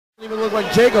Even look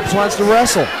like Jacobs wants to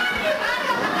wrestle.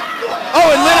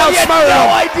 Oh, and Lynn outsmarted him. No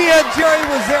idea Jerry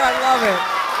was there. I love it.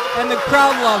 And the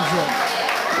crowd loves it.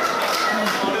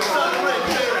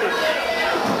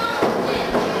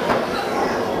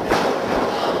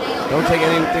 Don't take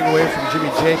anything away from Jimmy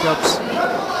Jacobs.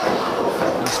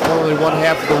 He's formerly one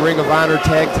half of the Ring of Honor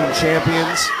Tag Team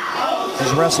Champions.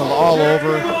 He's wrestled all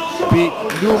over, beat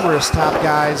numerous top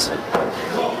guys.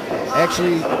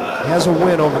 Actually has a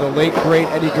win over the late, great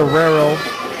Eddie Guerrero.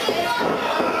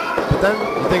 But then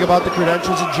you think about the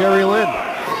credentials of Jerry Lynn,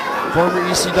 former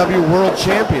ECW World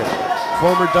Champion,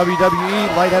 former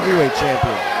WWE Light Heavyweight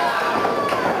Champion,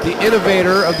 the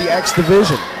innovator of the X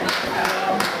Division.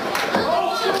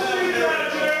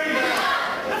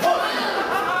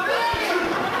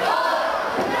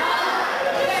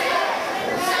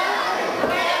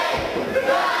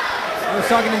 I was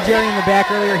talking to Jerry in the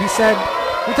back earlier. He said,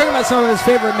 we were talking about some of his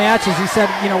favorite matches. He said,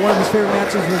 you know, one of his favorite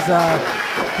matches was the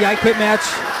I Quit match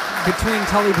between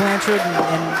Tully Blanchard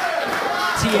and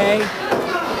TA.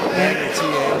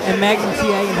 And Magnum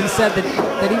TA. And he said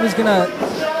that he was going to,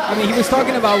 I mean, he was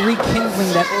talking about rekindling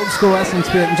that old school wrestling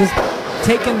spirit and just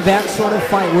taking that sort of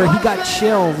fight where he got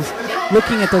chills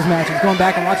looking at those matches, going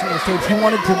back and watching those tapes. He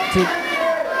wanted to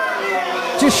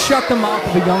just shut the mouth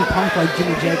of a young punk like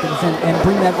Jimmy Jacobs and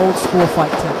bring that old school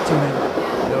fight to him.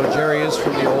 You know, Jerry is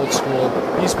from the old school.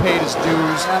 He's paid his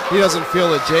dues. He doesn't feel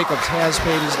that Jacobs has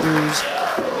paid his dues.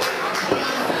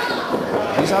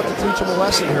 He's out to teach him a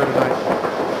lesson here tonight.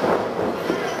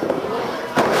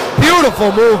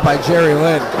 Beautiful move by Jerry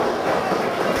Lynn.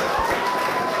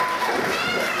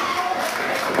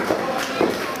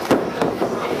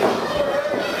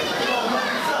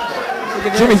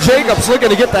 Jimmy Jacobs looking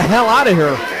to get the hell out of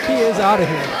here. He is out of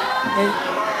here. And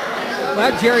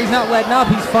well, Jerry's not letting up.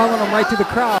 He's following him right through the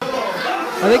crowd.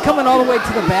 Are they coming all the way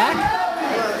to the back?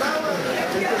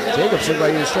 Jacobs looked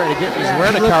like he was trying to get his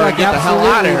rent-a-car and get the hell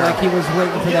out of here. Like he was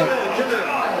waiting for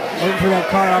that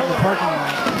car out in the parking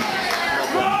lot.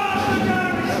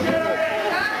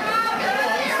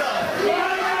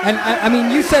 And I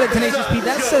mean, you said it, Tenacious Pete.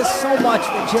 That says so much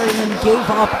that Jerry Lynn gave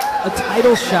up a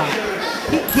title shot.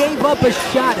 He gave up a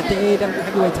shot at the AAW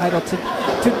heavyweight title to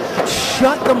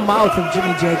shut the mouth of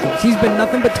Jimmy Jacobs. He's been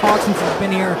nothing but talk since he's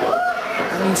been here.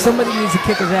 I mean, somebody needs to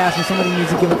kick his ass and somebody needs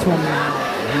to give it to him now.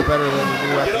 He better than the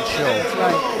new Epic Show. That's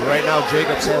right. Right now,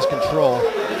 Jacobs has control.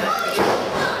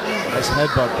 Nice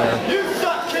headbutt there.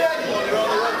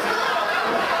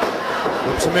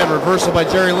 Whips him in. Reversal by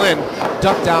Jerry Lynn.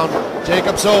 Duck down.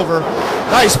 Jacobs over.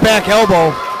 Nice back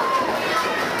elbow.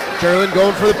 Jerry Lynn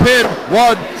going for the pin.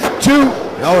 1, 2.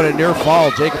 Oh, and a near fall.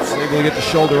 Jacobs is able to get the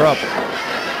shoulder up.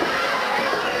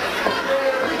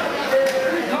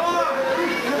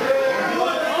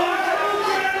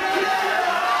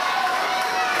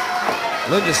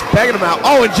 Lynn just begging him out.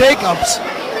 Oh, and Jacobs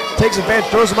takes advantage,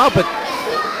 throws him out, but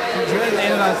Jerry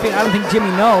landed on his feet. I don't think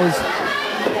Jimmy knows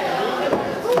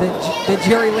that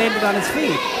Jerry landed on his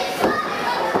feet.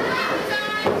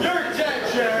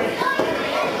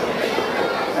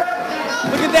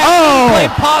 Look at that. Oh! He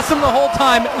played possum the whole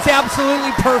time. It was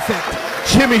absolutely perfect.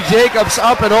 Jimmy Jacobs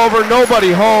up and over,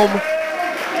 nobody home.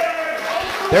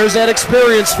 There's that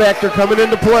experience factor coming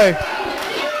into play.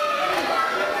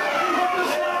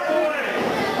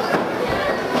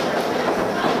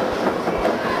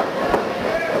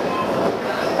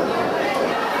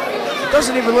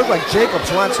 Doesn't even look like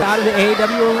Jacobs wants out of the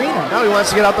AAW arena. Now he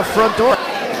wants to get out the front door.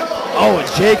 Oh, and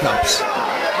Jacobs.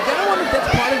 I don't wonder if that's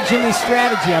part of Jimmy's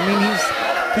strategy. I mean,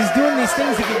 he's doing these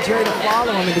things to get Jerry to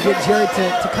follow him and to get Jerry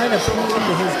to kind of play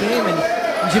into his game, and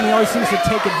Jimmy always seems to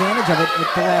take advantage of it at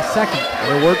the last second.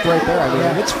 It worked right there. I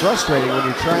mean, it's frustrating when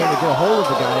you're trying to get a hold of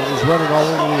the guy and he's running all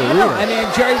over the arena. I mean,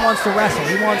 Jerry wants to wrestle.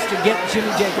 He wants to get Jimmy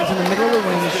Jacobs in the middle of the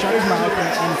ring and shut his mouth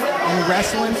and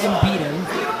wrestle him and beat him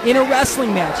in a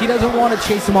wrestling match. He doesn't want to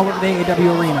chase him over to the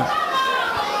AAW arena.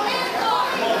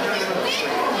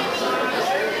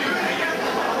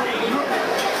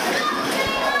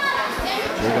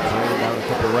 Jacobs laying down a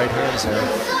couple of right hands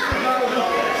there.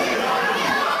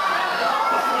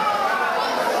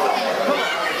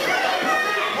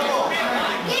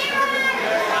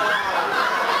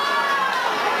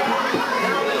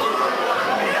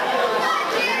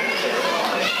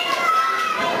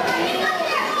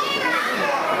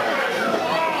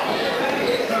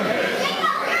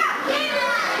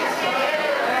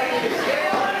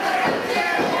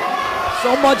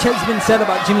 So much has been said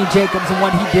about Jimmy Jacobs and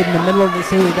what he did in the middle of this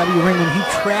AAW ring when he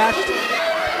trashed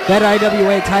that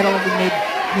IWA title and we made,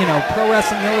 you know, Pro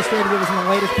Wrestling Illustrated. It was in the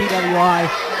latest PWI.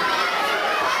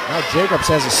 Now Jacobs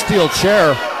has a steel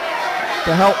chair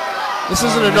to help. This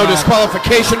isn't a no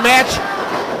disqualification match.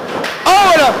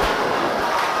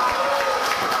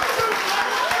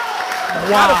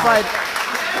 modified.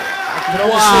 I could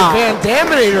almost say Van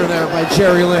Daminator there by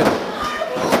Jerry Lynn.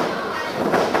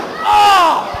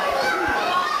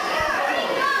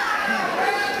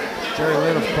 Jerry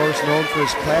Lynn, of course, known for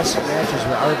his classic matches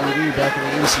with RVD back in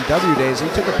the ECW days. He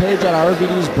took a page out of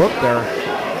RVD's book there,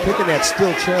 kicking that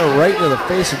steel chair right into the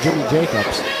face of Jimmy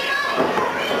Jacobs.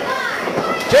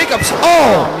 Jacobs,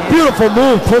 beautiful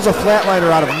move, pulls a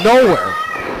flatliner out of nowhere.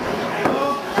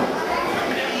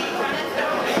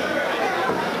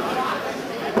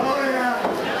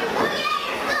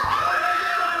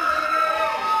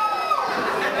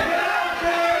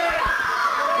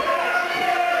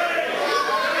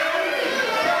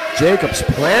 Jacobs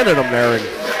planted him there, and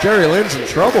Jerry Lynn's in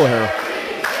trouble here.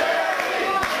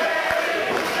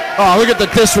 Oh, look at the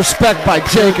disrespect by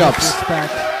Jacobs.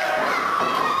 Disrespect.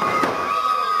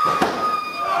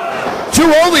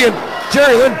 Two only, and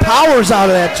Jerry Lynn powers out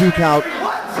of that 2 count.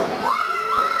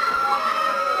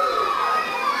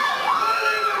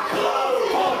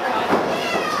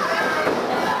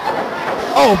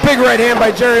 Oh, big right hand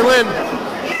by Jerry Lynn.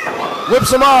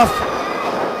 Whips him off.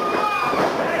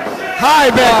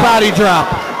 High back body drop.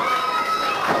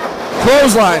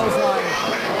 Clothesline.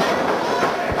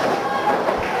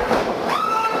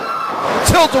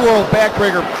 Tilt-a-whirl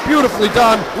backbreaker. Beautifully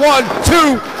done. 1,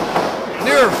 2.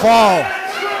 Near fall.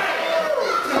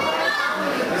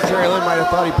 Jerry Lynn might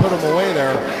have thought he put him away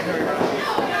there.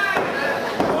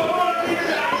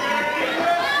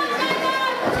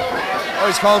 Oh,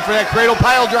 he's calling for that cradle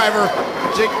pile driver.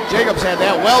 Jacobs had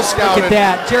that well scouted. Look at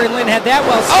that. Jerry Lynn had that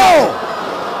well scouted.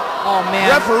 Oh, man.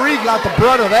 Referee got the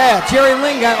brunt of that. Jerry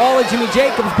Lynn got all of Jimmy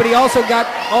Jacobs, but he also got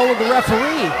all of the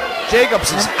referee. Jacobs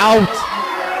is out.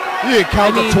 You can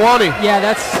count to 20. Yeah,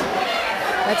 that's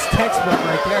textbook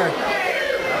right there.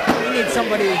 We need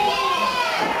somebody. I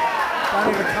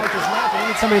don't even count this match. We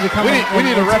need somebody to come in. We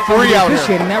need a referee out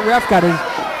here. And that ref got his.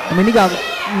 I mean, he got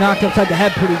knocked upside the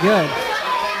head pretty good.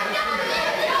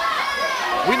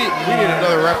 We need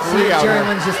another referee out Jerry here.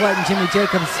 Lynn's just letting Jimmy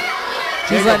Jacobs.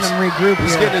 He's letting him regroup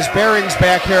He's here. getting his bearings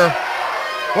back here.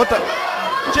 What the?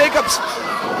 Jacobs.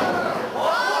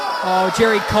 Oh,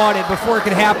 Jerry caught it before it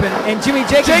could happen. And Jimmy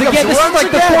Jacobs again, this is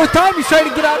like the 4th time he's trying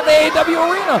to get out of the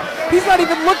AAW arena. He's not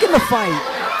even looking to fight.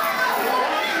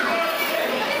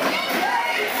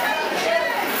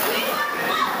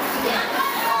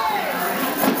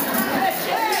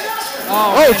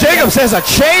 Oh, Jacobs has a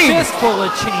chain. Fistful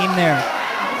of chain there.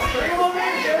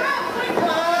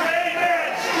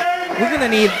 We're going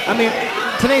to need, I mean,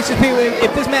 Tenacious P,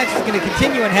 if this match is going to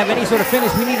continue and have any sort of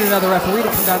finish, we need another referee to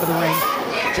come down to the ring.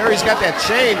 Jerry's got that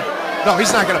chain. No,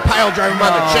 he's not going to pile drive him on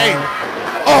the chain.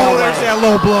 Oh, there's that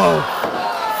low blow.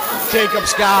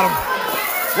 Jacobs got him.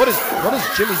 What is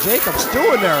Jimmy Jacobs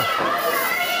doing there?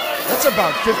 That's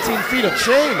about 15 feet of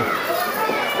chain.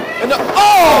 And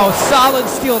solid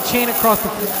steel chain across the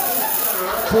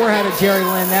forehead of Jerry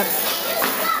Lynn.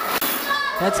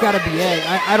 That's got to be it.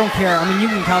 I don't care. I mean, you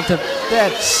can count to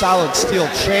that solid steel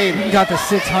chain. You can count to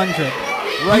 600.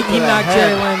 Right, he knocked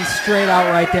Jerry Lynn straight out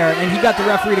right there, and he got the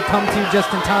referee to come to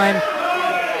just in time.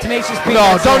 Tenacious P.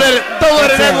 No, don't let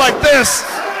it end like this.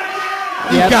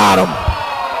 You got him.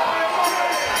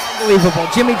 Unbelievable.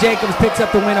 Jimmy Jacobs picks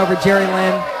up the win over Jerry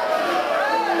Lynn.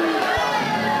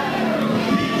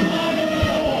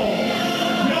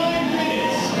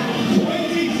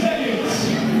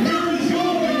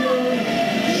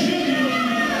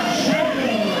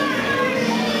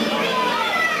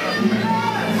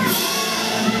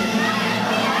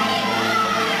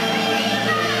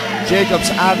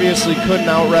 Jacobs obviously couldn't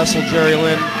out-wrestle Jerry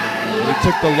Lynn. He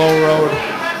took the low road.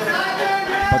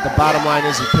 But the bottom line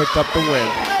is he picked up the win.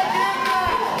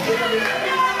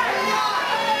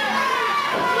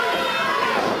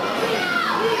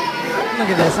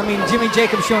 Look at this. I mean, Jimmy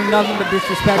Jacobs showing nothing but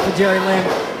disrespect to Jerry Lynn.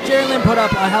 Jerry Lynn put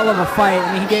up a hell of a fight.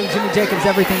 I mean, he gave Jimmy Jacobs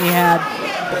everything he had.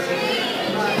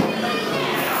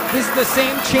 This is the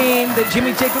same chain that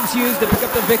Jimmy Jacobs used to pick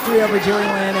up the victory over Jerry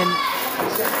Lynn.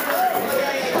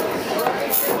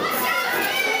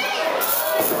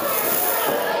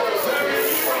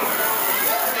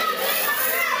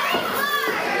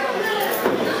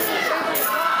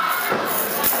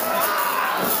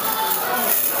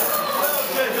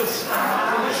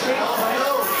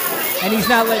 And he's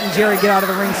not letting Jerry get out of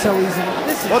the ring so easily.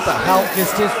 This is what the hell?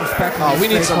 Just disrespectful. Oh, we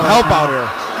need some help out here.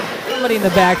 Somebody in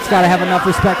the back's got to have enough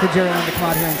respect for Jerry Lynn to come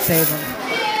out here and save him.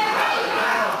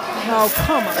 Oh,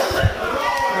 come on.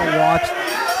 Oh, watch.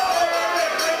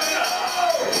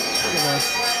 Look at this.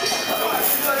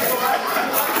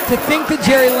 To think that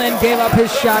Jerry Lynn gave up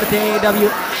his shot at the AAW.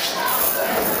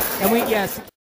 And yes.